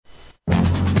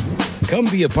Come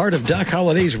be a part of Doc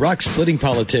Holliday's Rock Splitting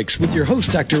Politics with your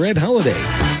host, Dr. Ed Holliday.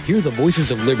 Hear the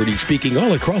voices of liberty speaking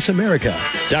all across America.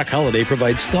 Doc Holliday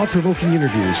provides thought-provoking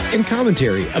interviews and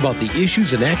commentary about the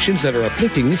issues and actions that are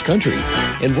afflicting this country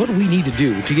and what we need to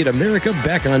do to get America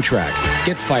back on track.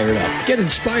 Get fired up, get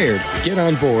inspired, get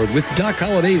on board with Doc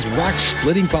Holliday's Rock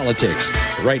Splitting Politics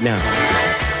right now.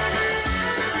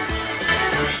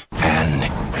 And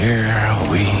here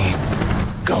we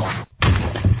go.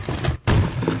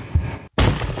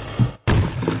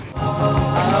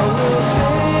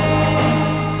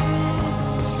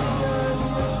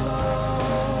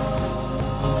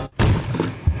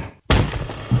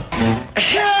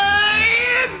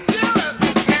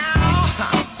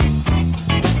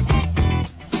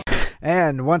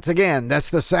 And once again, that's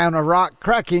the sound of rock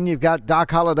cracking. You've got Doc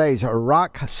Holliday's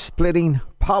Rock Splitting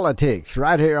Politics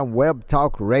right here on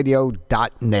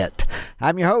webtalkradio.net.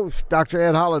 I'm your host, Dr.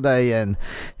 Ed Holliday, and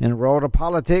in the world of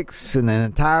politics in the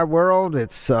entire world,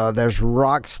 it's there's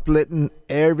rock splitting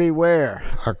everywhere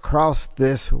across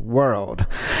this world.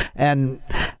 And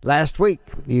last week,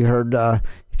 you heard,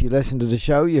 if you listened to the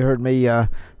show, you heard me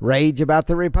rage about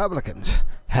the Republicans.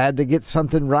 Had to get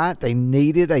something right. They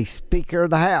needed a Speaker of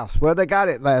the House. Well, they got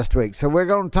it last week. So we're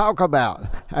going to talk about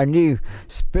our new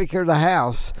Speaker of the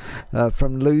House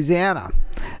from Louisiana.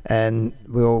 And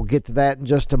we'll get to that in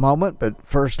just a moment. But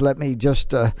first, let me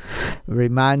just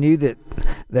remind you that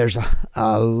there's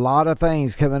a lot of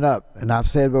things coming up. And I've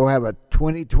said we'll have a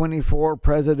 2024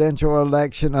 presidential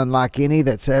election unlike any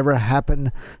that's ever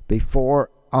happened before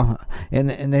in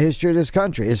the history of this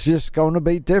country. It's just going to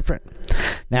be different.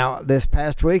 Now, this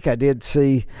past week, I did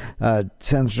see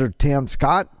Senator Tim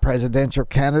Scott, presidential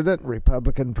candidate,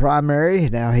 Republican primary.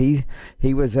 Now, he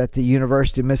was at the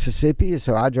University of Mississippi,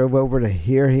 so I drove over to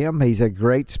hear him. He's a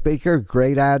great speaker,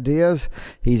 great ideas.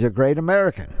 He's a great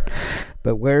American.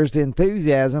 But where's the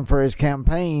enthusiasm for his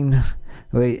campaign?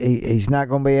 Well, he's not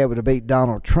going to be able to beat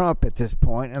Donald Trump at this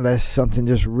point unless something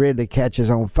just really catches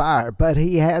on fire. But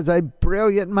he has a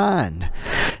brilliant mind.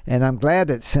 And I'm glad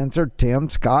that Senator Tim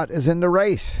Scott is in the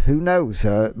race. Who knows?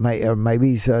 Maybe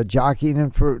he's jockeying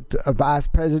for a vice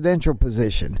presidential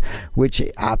position, which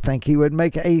I think he would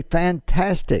make a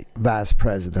fantastic vice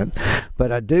president.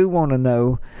 But I do want to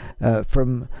know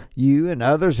from you and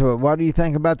others, what do you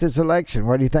think about this election?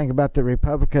 What do you think about the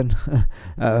Republican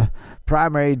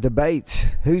primary debates?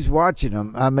 Who's watching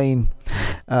them? I mean,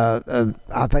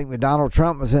 I think when Donald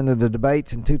Trump was into the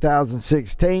debates in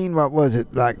 2016, what was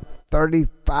it, like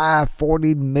 35,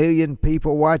 40 million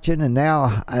people watching, and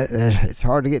now it's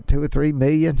hard to get 2 or 3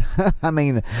 million. I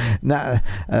mean,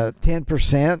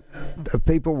 10% of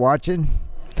people watching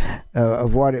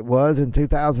of what it was in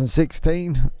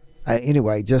 2016.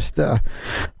 Anyway, just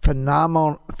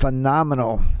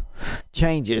phenomenal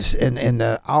changes in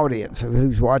the audience of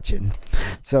who's watching.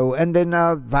 So, and then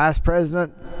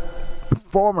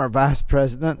former Vice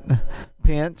President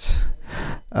Pence,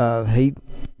 he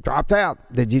dropped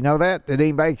out. Did you know that? Did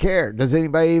anybody care? Does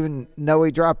anybody even know he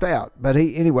dropped out? But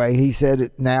he said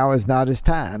it now is not his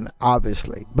time,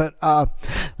 obviously. But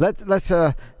let's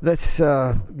go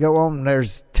on.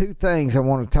 There's 2 things I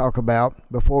want to talk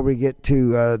about before we get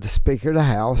to the Speaker of the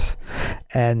House.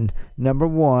 And number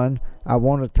 1, I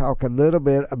want to talk a little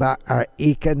bit about our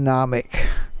economic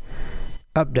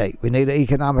update. We need an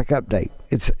economic update.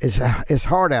 It's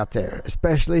hard out there,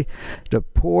 especially the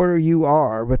poorer you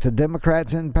are with the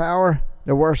Democrats in power.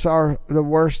 The worse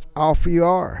off you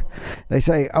are. They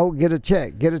say, "Oh, get a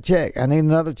check. I need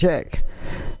another check."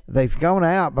 They've gone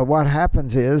out, but what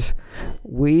happens is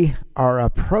we are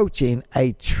approaching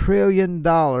 $1 trillion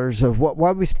of what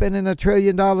are we spending $1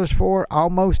 trillion for?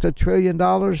 Almost $1 trillion.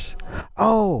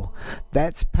 Oh,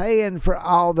 that's paying for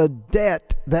all the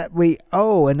debt that we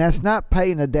owe, and that's not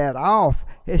paying the debt off.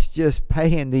 It's just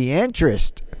paying the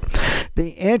interest. The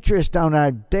interest on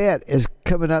our debt is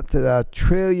coming up to $1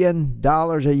 trillion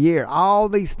a year. All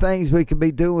these things we could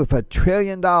be doing with $1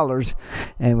 trillion,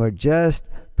 and we're just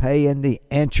paying the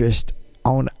interest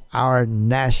on our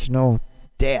national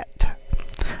debt.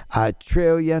 $1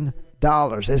 trillion.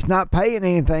 It's not paying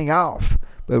anything off,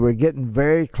 but we're getting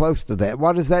very close to that.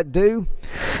 What does that do?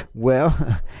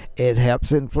 Well, it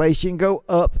helps inflation go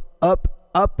up,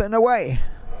 and away.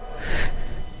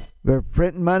 We're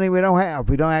printing money we don't have.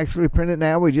 We don't actually print it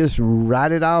now. We just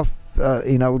write it off,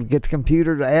 get the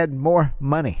computer to add more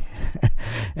money.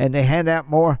 And they hand out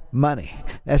more money.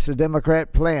 That's the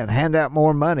Democrat plan, hand out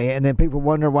more money. And then people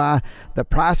wonder why the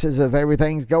prices of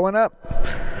everything's going up.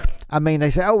 I mean, they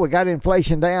say, we got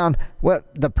inflation down. Well,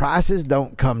 the prices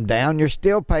don't come down. You're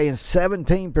still paying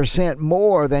 17%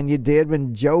 more than you did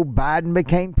when Joe Biden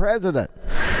became president.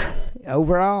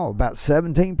 Overall, about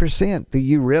 17%. Do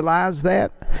you realize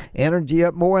that? Energy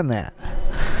up more than that.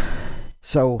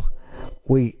 So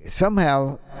we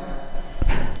somehow,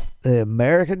 the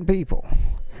American people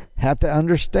have to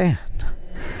understand,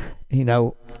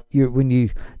 when you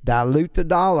dilute the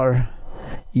dollar,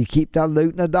 you keep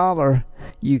diluting the dollar,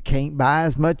 you can't buy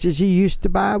as much as you used to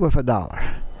buy with a dollar.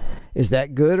 Is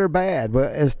that good or bad?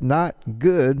 Well, it's not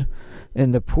good.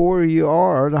 And the poorer you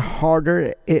are, the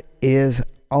harder it is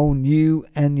on you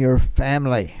and your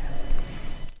family.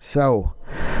 So,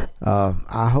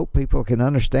 I hope people can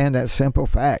understand that simple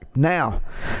fact. Now,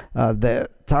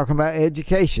 talking about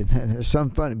education, there's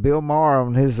something funny. Bill Maher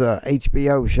on his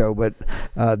HBO show, but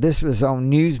this was on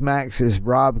Newsmax's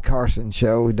Rob Carson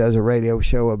show. He does a radio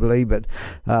show, I believe, but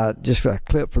just a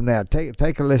clip from that.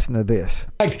 Take a listen to this.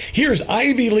 Here's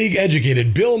Ivy League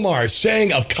educated Bill Maher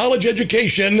saying of college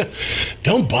education,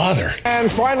 don't bother.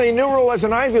 And finally, new rule as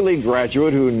an Ivy League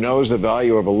graduate who knows the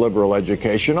value of a liberal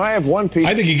education, I have one piece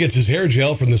I think he gets his hair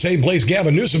gel from the same place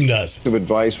Gavin Newsom does. of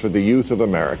advice for the youth of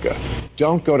America.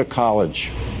 Don't go to college.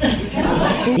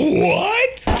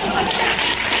 What?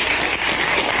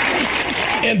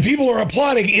 And people are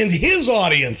applauding in his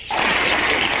audience.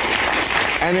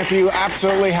 And if you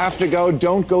absolutely have to go,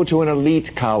 don't go to an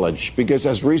elite college, because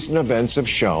as recent events have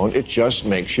shown, it just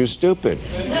makes you stupid.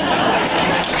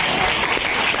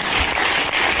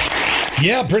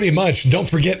 Yeah, pretty much. Don't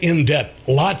forget in debt.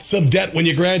 Lots of debt when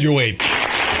you graduate.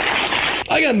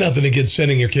 I got nothing against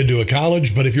sending your kid to a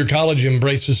college, but if your college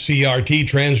embraces CRT,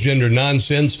 transgender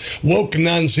nonsense, woke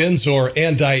nonsense, or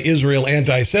anti-Israel,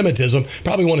 anti-Semitism,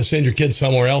 probably want to send your kid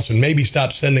somewhere else and maybe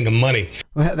stop sending them money.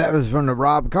 Well, that was from the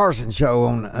Rob Carson show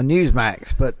on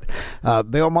Newsmax.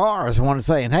 But Bill Maher is the one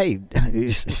saying, hey,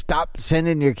 stop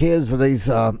sending your kids to these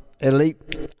elite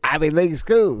Ivy League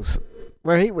schools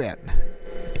where he went.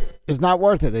 It's not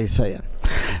worth it, he's saying.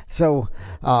 So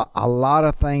a lot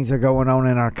of things are going on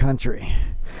in our country.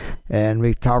 And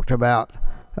we've talked about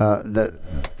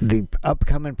the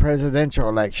upcoming presidential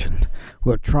election.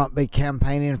 Will Trump be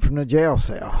campaigning from the jail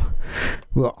cell?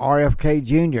 Will RFK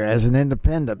Jr. as an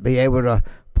independent be able to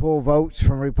pull votes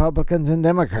from Republicans and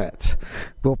Democrats?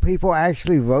 Will people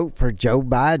actually vote for Joe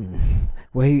Biden?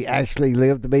 Will he actually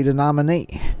live to be the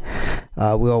nominee?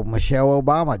 Will Michelle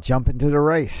Obama jump into the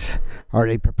race? Are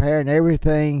they preparing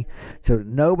everything so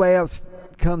nobody else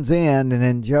comes in, and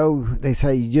then Joe, they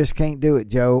say, you just can't do it,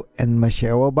 Joe, and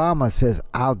Michelle Obama says,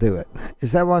 I'll do it.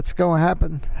 Is that what's going to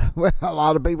happen? Well, a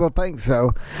lot of people think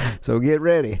so. So get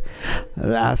ready.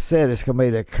 I said it's going to be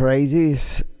the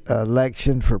craziest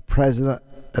election for president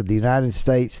of the United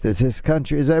States that this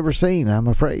country has ever seen, I'm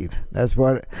afraid. That's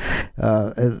what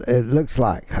it looks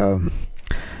like.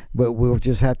 But we'll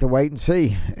just have to wait and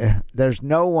see. There's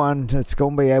no one that's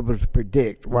going to be able to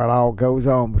predict what all goes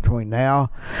on between now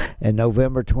and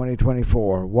November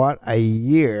 2024. What a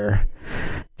year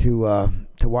to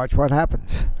watch what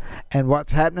happens. And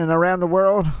what's happening around the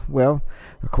world? Well,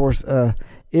 of course,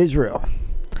 Israel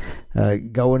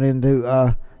going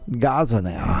into Gaza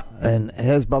now, and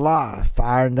Hezbollah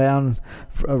firing down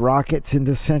rockets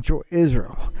into central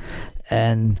Israel,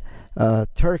 and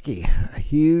Turkey,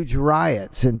 huge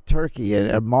riots in Turkey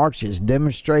and marches,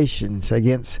 demonstrations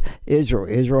against Israel.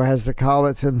 Israel has to call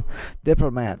its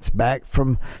diplomats back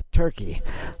from Turkey.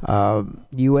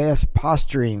 U.S.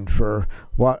 posturing for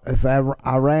what if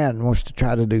Iran wants to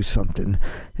try to do something.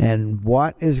 And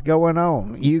what is going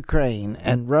on? Ukraine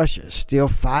and Russia still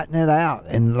fighting it out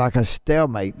in like a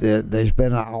stalemate. There's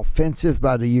been an offensive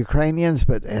by the Ukrainians,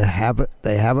 but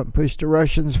they haven't pushed the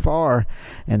Russians far,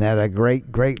 and at a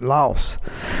great loss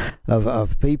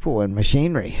of people and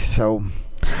machinery. So,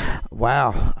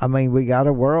 wow. I mean, we got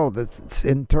a world that's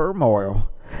in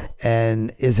turmoil.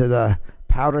 And is it a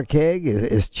powder keg?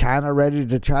 Is China ready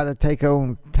to try to take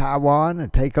on Taiwan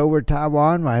and take over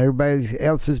Taiwan while everybody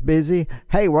else is busy?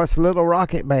 Hey, what's Little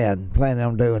Rocket Man planning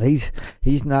on doing?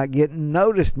 He's not getting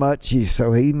noticed much,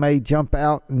 so he may jump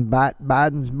out and bite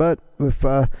Biden's butt with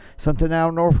something out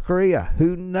of North Korea.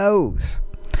 Who knows?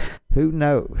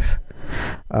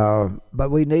 But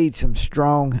we need some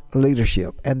strong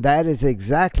leadership. And that is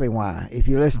exactly why, if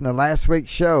you listen to last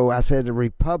week's show, I said the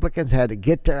Republicans had to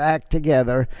get their act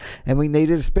together and we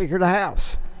needed a Speaker of the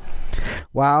House.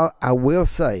 While I will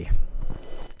say,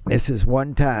 this is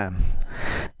one time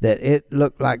that it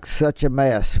looked like such a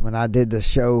mess when I did the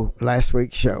show, last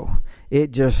week's show.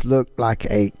 It just looked like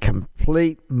a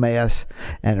complete mess,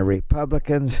 and the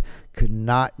Republicans could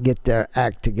not get their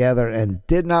act together and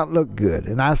did not look good.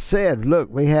 And I said, look,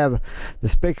 we have the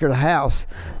Speaker of the House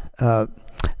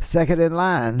second in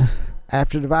line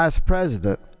after the Vice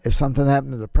President, if something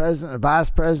happened to the president, the vice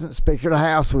president, Speaker of the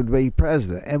House would be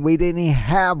president. And we didn't even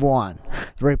have one.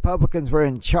 The Republicans were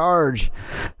in charge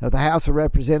of the House of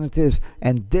Representatives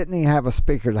and didn't even have a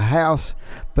Speaker of the House.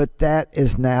 But that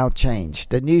is now changed.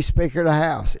 The new Speaker of the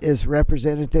House is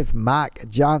Representative Mike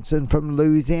Johnson from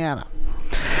Louisiana.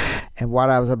 And what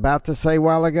I was about to say a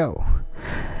while ago,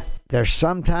 there's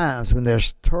sometimes when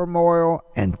there's turmoil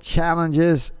and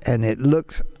challenges and it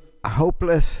looks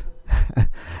hopeless,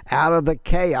 out of the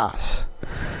chaos,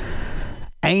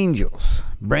 angels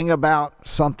bring about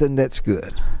something that's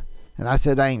good. And I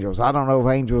said angels. I don't know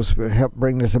if angels will help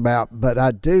bring this about, but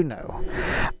I do know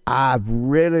I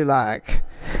really like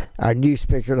our new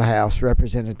Speaker of the House,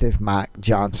 Representative Mike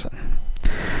Johnson.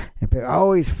 And people,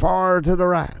 oh, he's far to the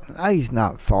right. No, he's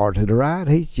not far to the right.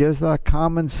 He's just a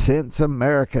common sense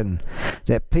American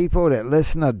that people that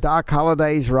listen to Doc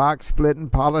Holliday's rock splitting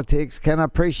politics can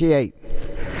appreciate.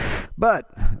 But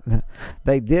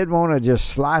they did want to just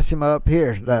slice him up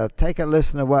here. Take a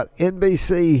listen to what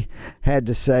NBC had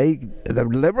to say. The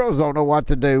liberals don't know what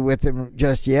to do with him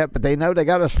just yet, but they know they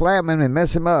got to slam him and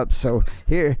mess him up. So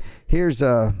here's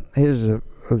a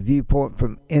viewpoint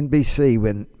from NBC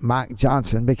when Mike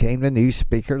Johnson became the new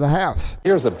Speaker of the House.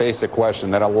 Here's a basic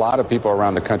question that a lot of people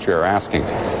around the country are asking.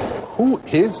 Who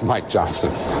is Mike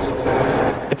Johnson?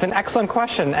 It's an excellent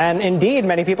question, and indeed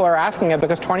many people are asking it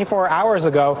because 24 hours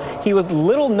ago he was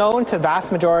little known to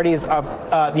vast majorities of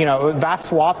vast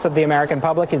swaths of the American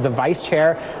public. He's the vice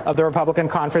chair of the Republican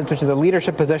Conference, which is a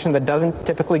leadership position that doesn't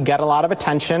typically get a lot of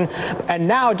attention, and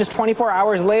now just 24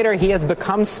 hours later he has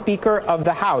become Speaker of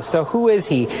the House. So who is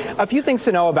he? A few things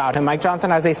to know about him. Mike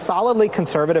Johnson has a solidly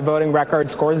conservative voting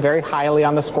record, scores very highly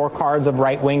on the scorecards of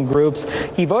right-wing groups.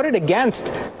 He voted against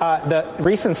the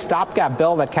recent stopgap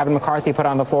bill that Kevin McCarthy put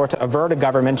on the floor to avert a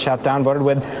government shutdown, voted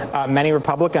with many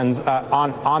Republicans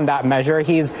on that measure.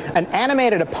 He's an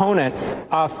animated opponent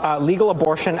of legal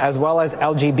abortion as well as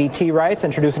LGBT rights,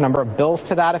 introduced a number of bills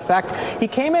to that effect. He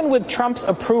came in with Trump's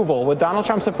approval, with Donald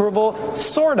Trump's approval,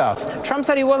 sort of. Trump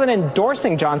said he wasn't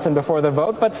endorsing Johnson before the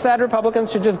vote, but said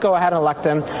Republicans should just go ahead and elect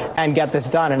him and get this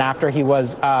done. And after he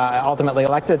was ultimately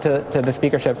elected to the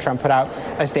speakership, Trump put out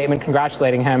a statement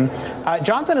congratulating him.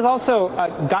 Johnson has also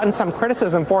gotten some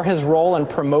criticism for his role in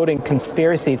promoting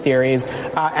conspiracy theories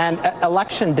and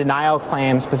election denial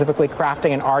claims, specifically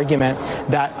crafting an argument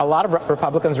that a lot of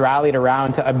Republicans rallied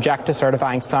around to object to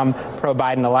certifying some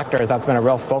pro-Biden electors. That's been a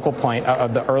real focal point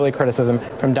of the early criticism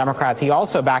from Democrats. He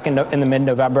also, back in the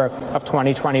mid-November of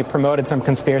 2020, promoted some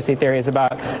conspiracy theories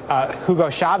about Hugo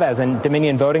Chavez and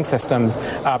Dominion voting systems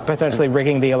potentially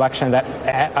rigging the election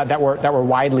that were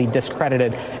widely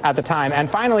discredited at the time. And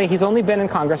finally, he's only been in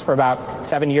Congress for about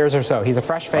 7 years or so. He's a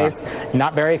fresh face,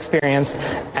 not very experienced,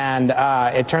 and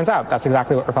it turns out that's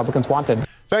exactly what Republicans wanted.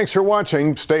 Thanks for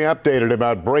watching. Stay updated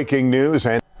about breaking news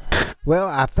and... Well,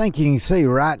 I think you can see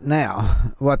right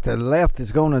now what the left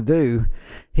is going to do.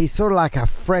 He's sort of like a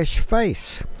fresh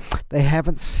face. They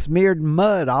haven't smeared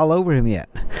mud all over him yet.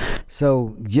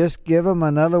 So just give him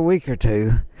another week or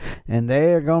two, and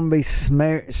they're going to be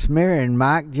smearing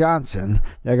Mike Johnson.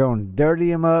 They're going to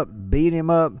dirty him up, beat him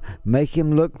up, make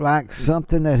him look like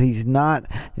something that he's not.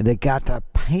 And they got to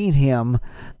paint him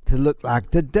to look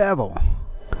like the devil.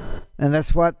 And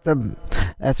that's what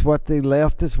the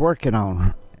left is working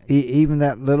on. Even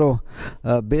that little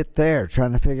bit there,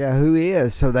 trying to figure out who he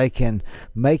is so they can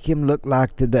make him look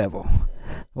like the devil.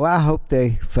 Well, I hope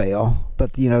they fail,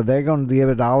 but they're going to give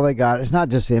it all they got. It's not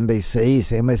just NBC,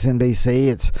 it's MSNBC,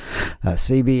 it's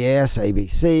CBS,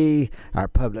 ABC, our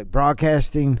public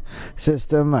broadcasting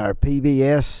system, our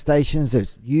PBS stations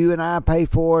that you and I pay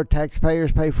for,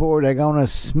 taxpayers pay for. They're going to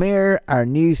smear our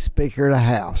new Speaker of the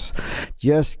House.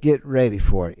 Just get ready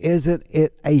for it. Isn't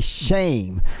it a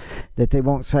shame that they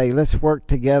won't say, let's work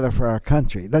together for our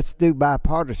country? Let's do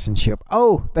bipartisanship.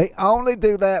 Oh, they only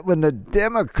do that when the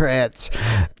Democrats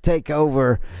take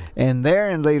over and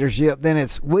they're in leadership. Then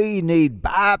it's, we need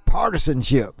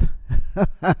bipartisanship.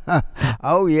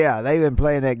 Oh yeah, they've been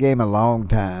playing that game a long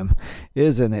time.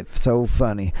 Isn't it so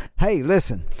funny? Hey,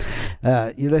 listen,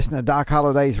 you listen to Doc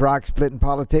Holliday's Rock Splitting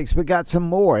Politics. We got some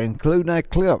more, including a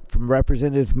clip from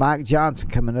Representative Mike Johnson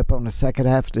coming up on the second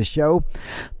half of the show.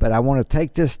 But I want to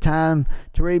take this time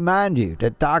to remind you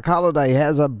that Doc Holliday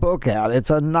has a book out. It's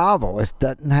a novel. It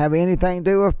doesn't have anything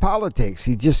to do with politics.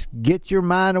 You just get your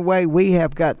mind away. We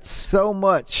have got so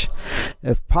much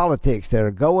of politics that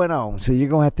are going on, so you're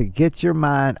going to have to get your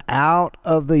mind out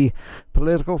of the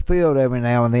political field every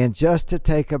now and then just to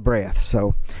take a breath.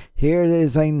 So here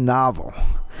is a novel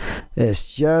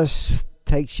that just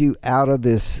takes you out of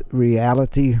this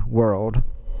reality world.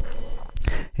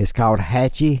 It's called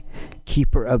Hatchie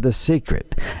Keeper of the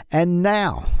Secret. And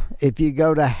now, if you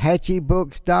go to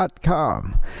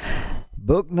HatchieBooks.com,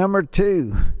 book number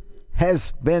 2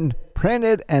 has been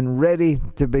printed and ready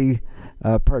to be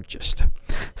purchased.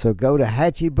 So go to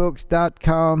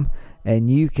HatchieBooks.com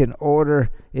and you can order.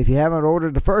 If you haven't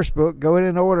ordered the first book, go ahead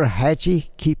and order Hatchie,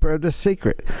 Keeper of the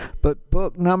Secret. But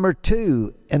book number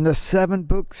 2 in the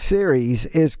 7-book series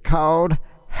is called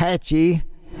Hatchie,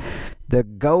 the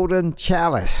Golden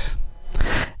Chalice.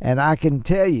 And I can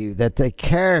tell you that the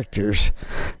characters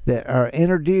that are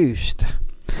introduced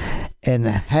in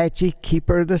Hatchie,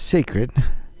 Keeper of the Secret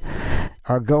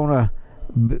are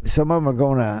some of them are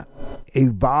going to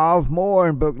evolve more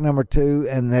in book number 2,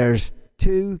 and there's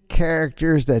 2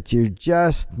 characters that you're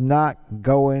just not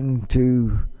going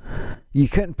to, you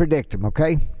couldn't predict them,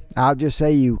 okay? I'll just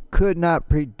say you could not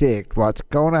predict what's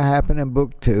going to happen in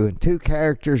book 2, and 2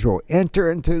 characters will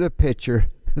enter into the picture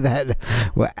that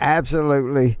will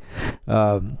absolutely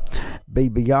be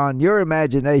beyond your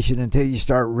imagination until you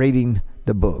start reading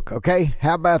the book, okay?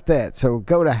 How about that? So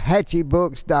go to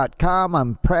HatchieBooks.com.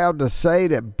 I'm proud to say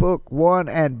that book 1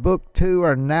 and book 2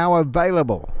 are now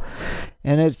available.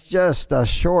 And it's just a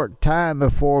short time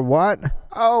before what?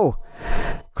 Oh,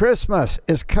 Christmas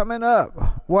is coming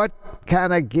up. What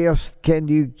kind of gifts can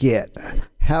you get?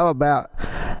 How about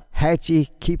Hatchie,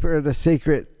 Keeper of the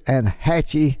Secret, and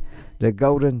Hatchie, the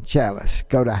Golden Chalice?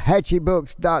 Go to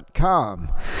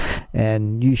HatchieBooks.com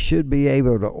and you should be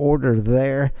able to order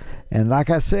there. And like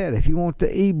I said, if you want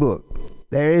the ebook,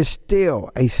 there is still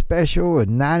a special of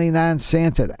 99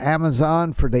 cents at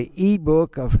Amazon for the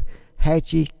ebook of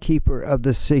Hatchie, Keeper of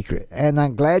the Secret. And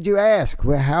I'm glad you asked.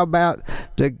 Well, how about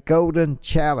the Golden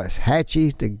Chalice?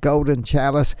 Hatchie, the Golden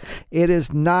Chalice. It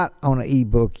is not on an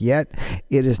ebook yet.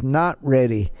 It is not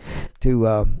ready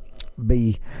to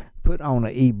be put on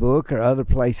an ebook or other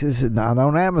places. It's not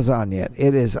on Amazon yet.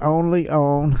 It is only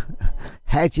on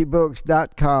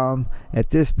HatchieBooks.com at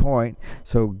this point.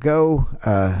 So go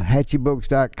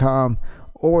HatchieBooks.com,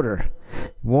 order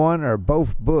one or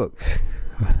both books.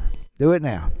 Do it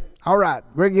now. All right,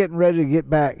 we're getting ready to get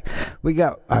back. We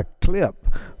got a clip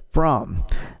from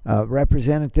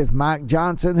Representative Mike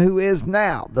Johnson, who is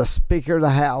now the Speaker of the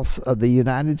House of the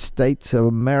United States of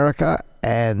America.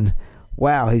 And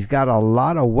wow, he's got a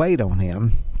lot of weight on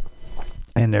him.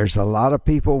 And there's a lot of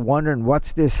people wondering,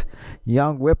 what's this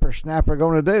young whippersnapper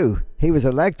going to do? He was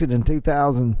elected in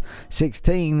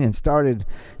 2016 and started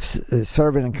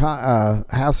serving in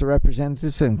House of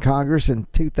Representatives and Congress in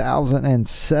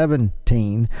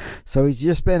 2017. So he's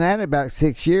just been at it about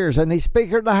 6 years, and he's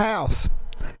Speaker of the House.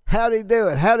 How'd he do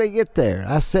it? How'd he get there?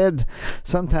 I said,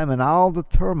 sometime in all the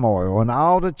turmoil and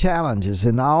all the challenges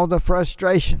and all the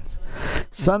frustrations,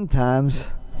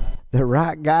 sometimes the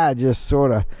right guy just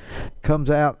sort of comes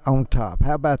out on top.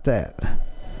 How about that?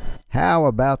 How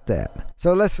about that?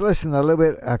 So let's listen a little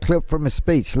bit, a clip from his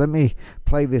speech. Let me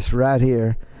play this right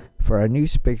here for our new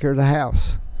Speaker of the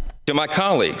House. To my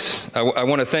colleagues, I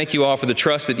want to thank you all for the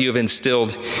trust that you have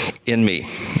instilled in me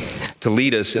to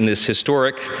lead us in this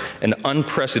historic and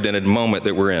unprecedented moment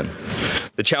that we're in.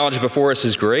 The challenge before us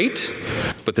is great,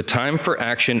 but the time for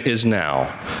action is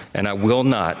now, and I will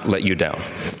not let you down.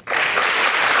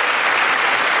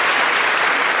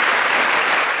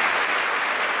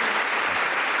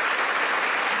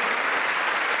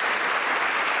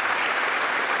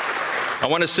 I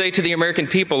want to say to the American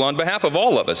people, on behalf of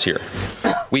all of us here,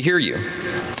 we hear you.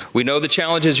 We know the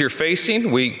challenges you're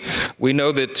facing. We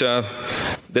know that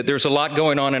there's a lot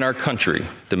going on in our country,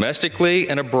 domestically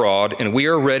and abroad, and we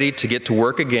are ready to get to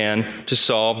work again to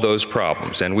solve those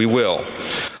problems, and we will.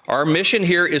 Our mission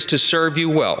here is to serve you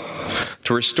well,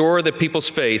 to restore the people's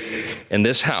faith in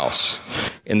this House,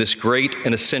 in this great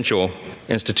and essential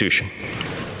institution.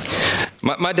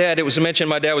 My dad, it was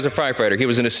mentioned, my dad was a firefighter. He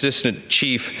was an assistant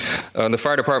chief in the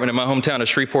fire department in my hometown of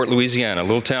Shreveport, Louisiana, a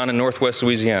little town in northwest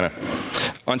Louisiana.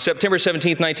 On September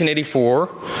 17, 1984,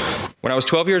 when I was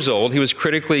 12 years old, he was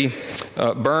critically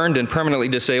burned and permanently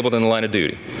disabled in the line of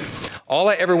duty. All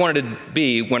I ever wanted to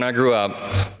be when I grew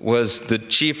up was the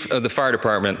chief of the fire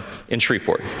department in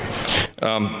Shreveport.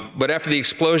 But after the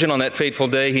explosion on that fateful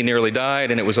day, he nearly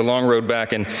died, and it was a long road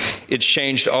back, and it's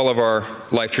changed all of our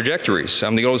life trajectories.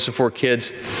 I'm the oldest of 4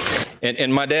 kids,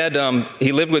 and my dad,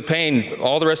 he lived with pain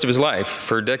all the rest of his life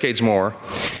for decades more,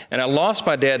 and I lost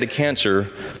my dad to cancer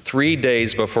 3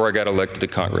 days before I got elected to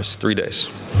Congress, 3 days.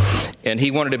 And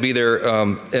he wanted to be there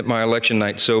at my election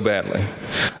night so badly.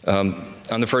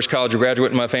 I'm the first college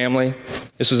graduate in my family.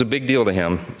 This was a big deal to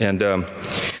him. And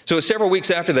so So several weeks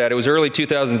after that, it was early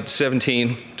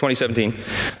 2017.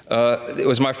 It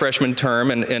was my freshman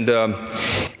term, and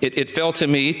it fell to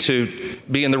me to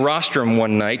be in the rostrum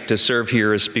one night to serve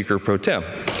here as Speaker Pro Tem.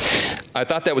 I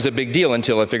thought that was a big deal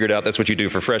until I figured out that's what you do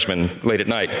for freshmen late at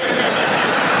night.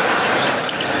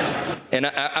 And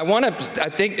I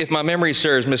think, if my memory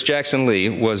serves, Miss Jackson Lee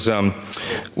was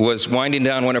winding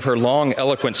down one of her long,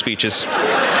 eloquent speeches.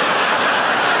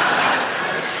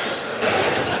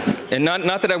 And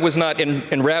not that I was not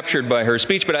enraptured by her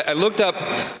speech, but I looked up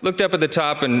at the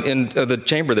top of the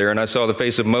chamber there, and I saw the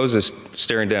face of Moses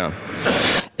staring down.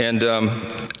 And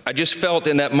I just felt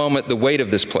in that moment the weight of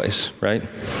this place, right?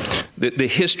 The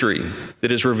history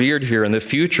that is revered here and the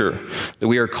future that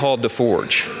we are called to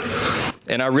forge.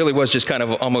 And I really was just kind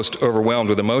of almost overwhelmed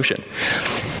with emotion.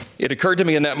 It occurred to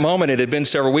me in that moment, it had been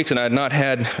several weeks, and I had not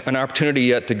had an opportunity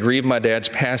yet to grieve my dad's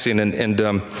passing, and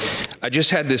I just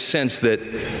had this sense that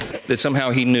somehow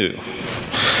he knew.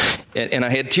 And I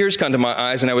had tears come to my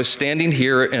eyes, and I was standing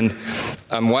here, and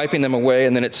I'm wiping them away,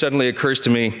 and then it suddenly occurs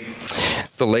to me,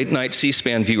 the late-night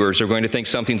C-SPAN viewers are going to think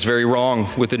something's very wrong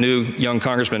with the new young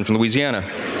congressman from Louisiana.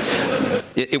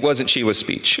 It wasn't Sheila's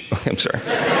speech. I'm sorry.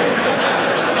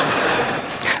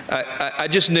 I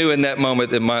just knew in that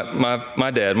moment that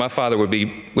my dad, my father, would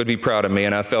be proud of me,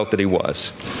 and I felt that he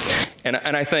was. And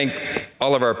I think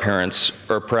all of our parents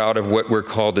are proud of what we're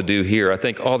called to do here. I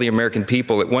think all the American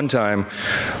people at one time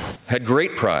had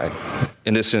great pride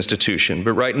in this institution,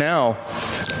 but right now,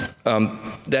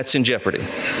 that's in jeopardy.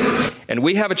 And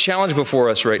we have a challenge before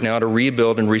us right now to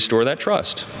rebuild and restore that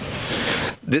trust.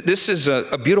 This is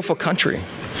a beautiful country.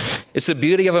 It's the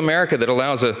beauty of America that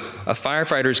allows a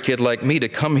firefighter's kid like me to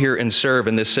come here and serve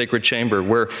in this sacred chamber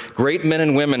where great men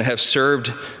and women have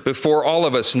served before all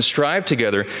of us and strived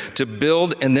together to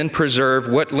build and then preserve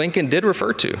what Lincoln did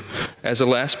refer to as the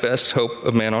last best hope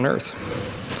of man on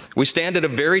earth. We stand at a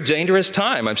very dangerous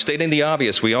time. I'm stating the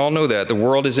obvious. We all know that. The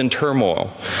world is in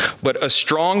turmoil. But a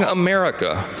strong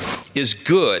America is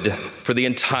good for the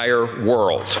entire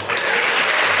world.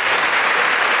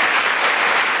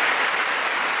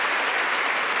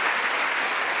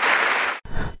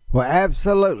 Well,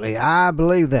 absolutely. I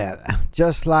believe that.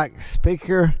 Just like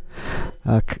Speaker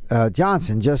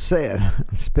Johnson just said.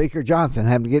 Speaker Johnson,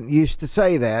 I'm getting used to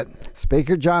say that.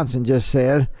 Speaker Johnson just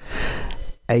said,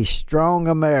 a strong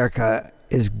America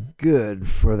is good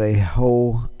for the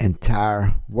whole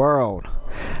entire world.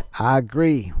 I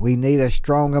agree. We need a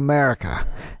strong America,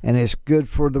 and it's good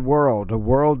for the world. The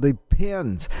world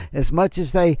depends. As much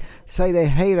as they say they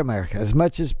hate America, as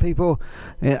much as people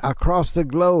across the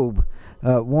globe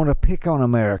want to pick on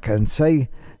America and say,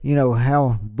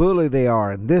 how bully they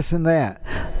are and this and that,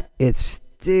 it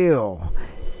still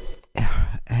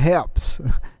helps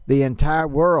the entire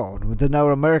world to know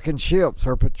American ships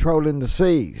are patrolling the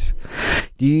seas.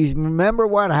 Do you remember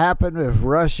what happened with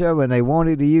Russia when they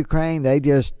wanted the Ukraine? They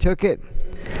just took it.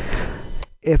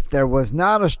 If there was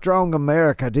not a strong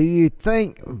America, do you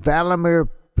think Vladimir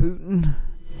Putin,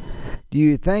 do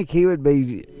you think he would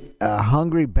be a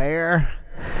hungry bear?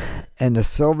 And the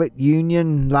Soviet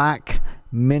Union-like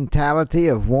mentality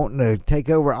of wanting to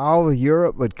take over all of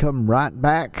Europe would come right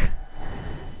back?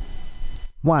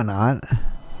 Why not?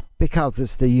 Because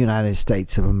it's the United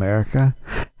States of America.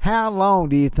 How long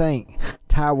do you think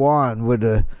Taiwan would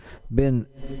have been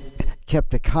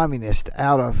kept a communist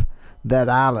out of that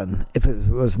island if it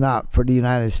was not for the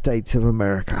United States of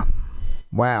America?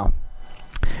 Wow.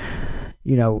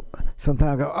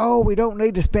 Sometimes I go, we don't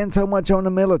need to spend so much on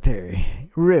the military.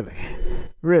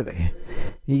 Really?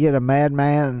 You get a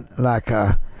madman like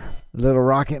a little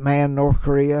rocket man, North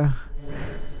Korea,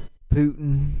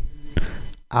 Putin,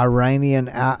 Iranian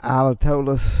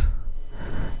Ayatollahs.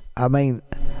 I mean,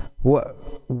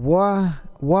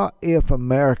 what if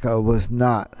America was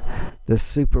not the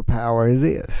superpower it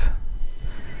is?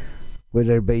 Would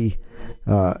there be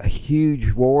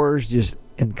huge wars just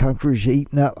in countries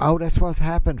eating up? That's what's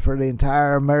happened for the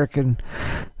entire American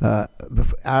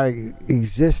our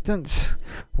existence.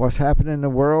 What's happened in the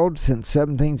world since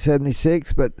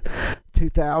 1776, but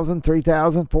 2,000,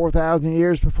 3,000, 4,000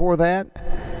 years before that,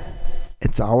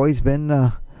 it's always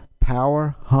been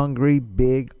power-hungry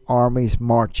big armies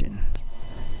marching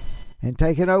and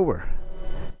taking over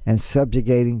and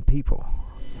subjugating people,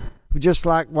 just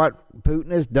like what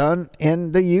Putin has done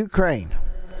in the Ukraine.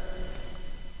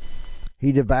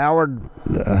 He devoured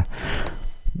the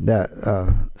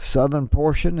southern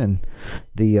portion and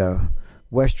the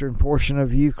western portion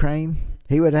of Ukraine.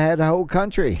 He would have had the whole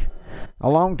country a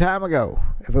long time ago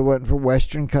if it wasn't for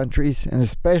Western countries, and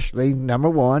especially, number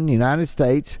one, the United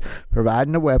States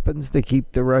providing the weapons to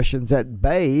keep the Russians at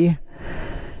bay.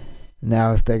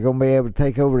 Now, if they're going to be able to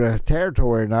take over the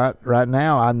territory or not, right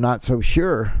now, I'm not so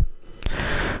sure.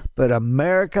 But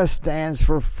America stands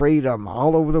for freedom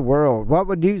all over the world. What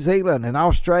would New Zealand and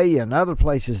Australia and other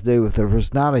places do if there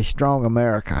was not a strong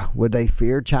America? Would they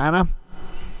fear China?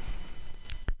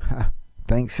 I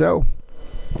think so.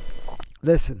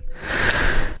 Listen,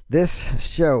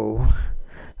 this show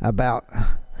about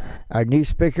our new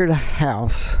Speaker of the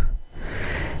House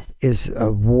is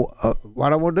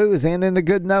what I want to do is end in a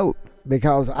good note,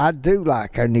 because I do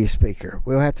like our new Speaker.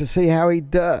 We'll have to see how he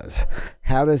does.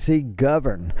 How does he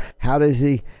govern? How does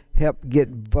he help get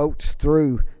votes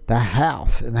through the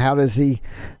House? And how does he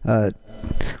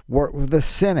work with the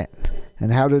Senate?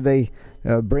 And how do they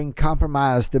bring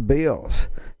compromise to bills?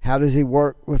 How does he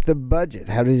work with the budget?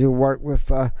 How does he work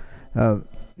with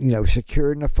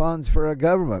securing the funds for a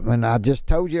government? And I just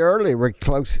told you earlier, we're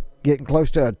getting close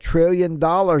to $1 trillion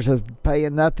of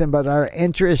paying nothing but our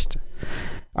interest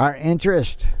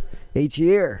each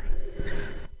year.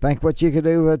 Think what you could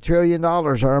do with $1 trillion,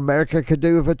 or America could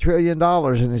do with $1 trillion,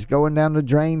 and it's going down the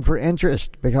drain for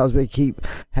interest because we keep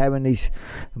having these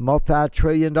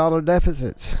multi-trillion-dollar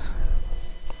deficits.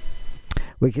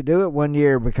 We could do it one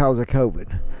year because of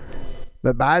COVID,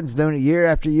 but Biden's doing it year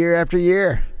after year after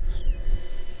year.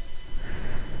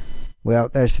 Well,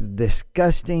 there's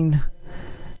disgusting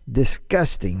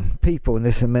people in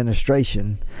this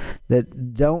administration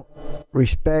that don't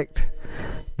respect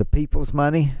the people's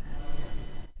money.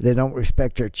 They don't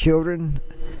respect their children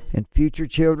and future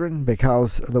children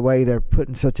because of the way they're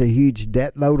putting such a huge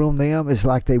debt load on them. It's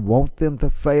like they want them to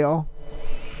fail.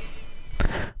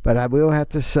 But I will have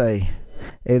to say,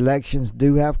 elections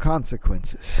do have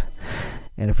consequences.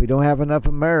 And if we don't have enough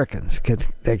Americans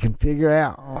that can figure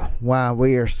out why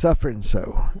we are suffering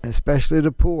so, especially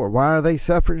the poor, why are they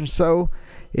suffering so?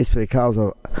 It's because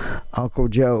of Uncle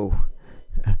Joe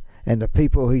and the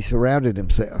people he surrounded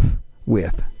himself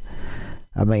with.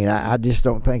 I mean, I just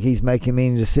don't think he's making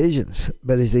many decisions.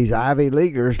 But it's these Ivy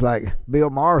Leaguers like Bill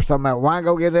Maher talking about, why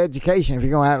go get an education if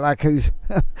you're going to act like who's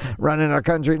running our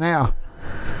country now?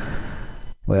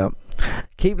 Well,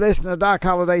 keep listening to Doc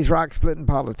Holliday's Rock Splitting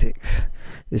Politics.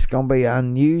 It's going to be an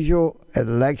unusual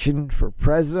election for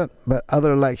president, but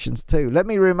other elections too. Let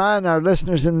me remind our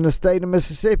listeners in the state of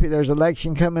Mississippi, there's an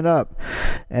election coming up,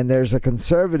 and there's a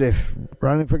conservative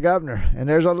running for governor, and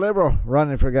there's a liberal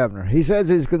running for governor. He says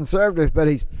he's conservative, but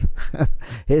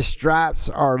his stripes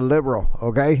are liberal,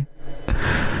 okay?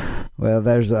 Well,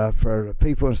 there's for the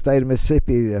people in the state of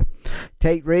Mississippi,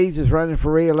 Tate Reeves is running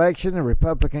for re-election, a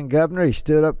Republican governor. He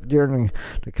stood up during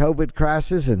the COVID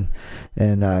crisis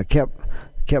and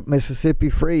kept Mississippi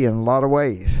free in a lot of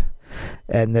ways.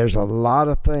 And there's a lot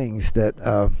of things that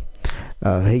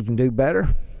he can do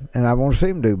better, and I want to see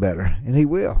him do better, and he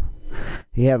will.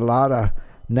 He had a lot of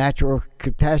natural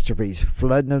catastrophes,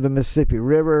 flooding of the Mississippi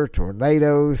River,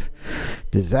 tornadoes,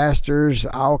 disasters,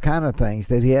 all kind of things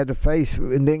that he had to face,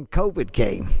 and then COVID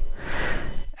came.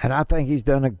 And I think he's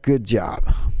done a good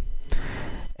job.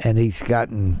 And he's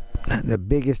gotten the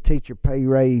biggest teacher pay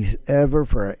raise ever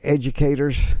for our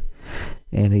educators.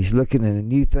 And he's looking into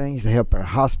new things to help our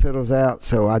hospitals out.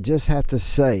 So I just have to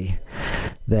say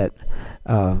that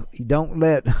don't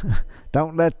let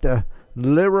the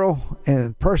liberal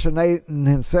impersonating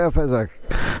himself as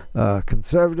a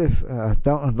conservative,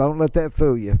 don't let that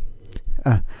fool you.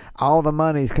 All the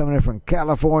money is coming in from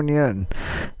California and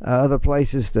other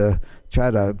places to try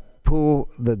to pull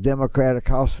the Democrat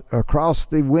across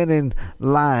the winning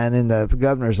line in the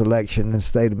governor's election in the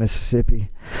state of Mississippi.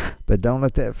 But don't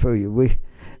let that fool you.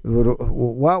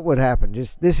 What would happen?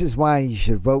 This is why you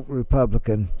should vote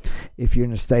Republican if you're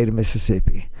in the state of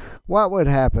Mississippi. What would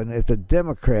happen if the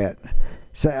Democrat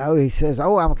says,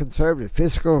 I'm a conservative,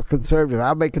 fiscal conservative,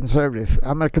 I'll be conservative,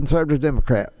 I'm a conservative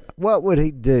Democrat? What would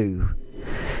he do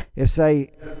if, say,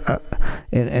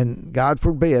 and God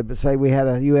forbid, but say we had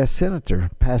a U.S. senator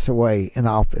pass away in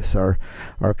office or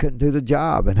couldn't do the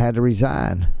job and had to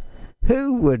resign?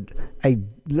 Who would a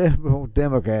liberal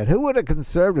Democrat, who would a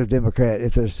conservative Democrat,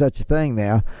 if there's such a thing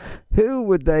now, who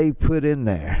would they put in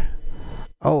there?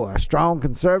 Oh, a strong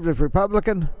conservative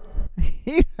Republican?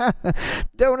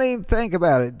 Don't even think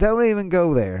about it. Don't even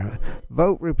go there.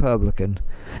 Vote Republican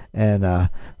and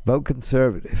vote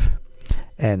conservative.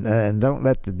 And don't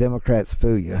let the Democrats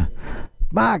fool you.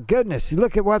 My goodness,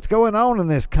 look at what's going on in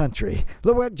this country.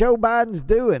 Look what Joe Biden's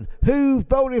doing. Who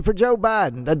voted for Joe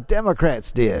Biden? The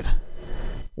Democrats did.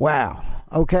 Wow.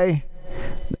 Okay.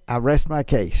 I rest my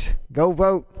case. Go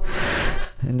vote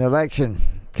in the election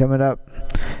coming up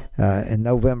in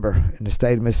November in the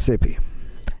state of Mississippi.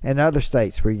 and other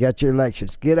states where you got your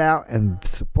elections. Get out and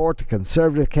support the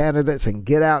conservative candidates and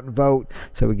get out and vote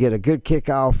so we get a good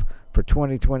kickoff for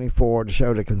 2024 to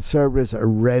show the conservatives are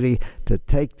ready to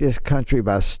take this country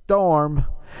by storm.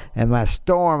 And by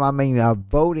storm, I mean a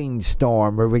voting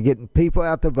storm where we're getting people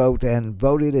out to vote and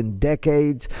voted in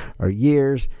decades or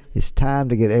years. It's time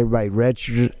to get everybody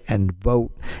registered and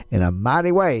vote in a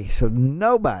mighty way so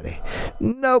nobody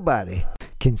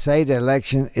can say the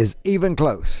election is even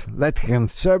close. Let the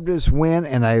conservatives win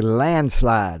in a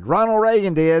landslide. Ronald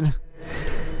Reagan did.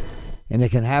 And it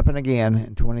can happen again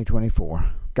in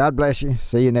 2024. God bless you.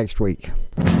 See you next week.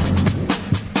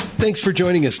 Thanks for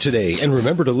joining us today, and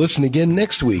remember to listen again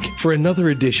next week for another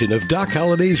edition of Doc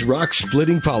Holliday's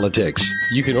Rock-Splitting Politics.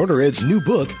 You can order Ed's new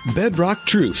book, Bedrock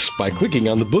Truths, by clicking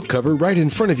on the book cover right in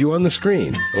front of you on the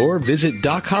screen, or visit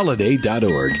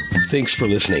DocHolliday.org. Thanks for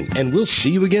listening, and we'll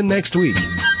see you again next week.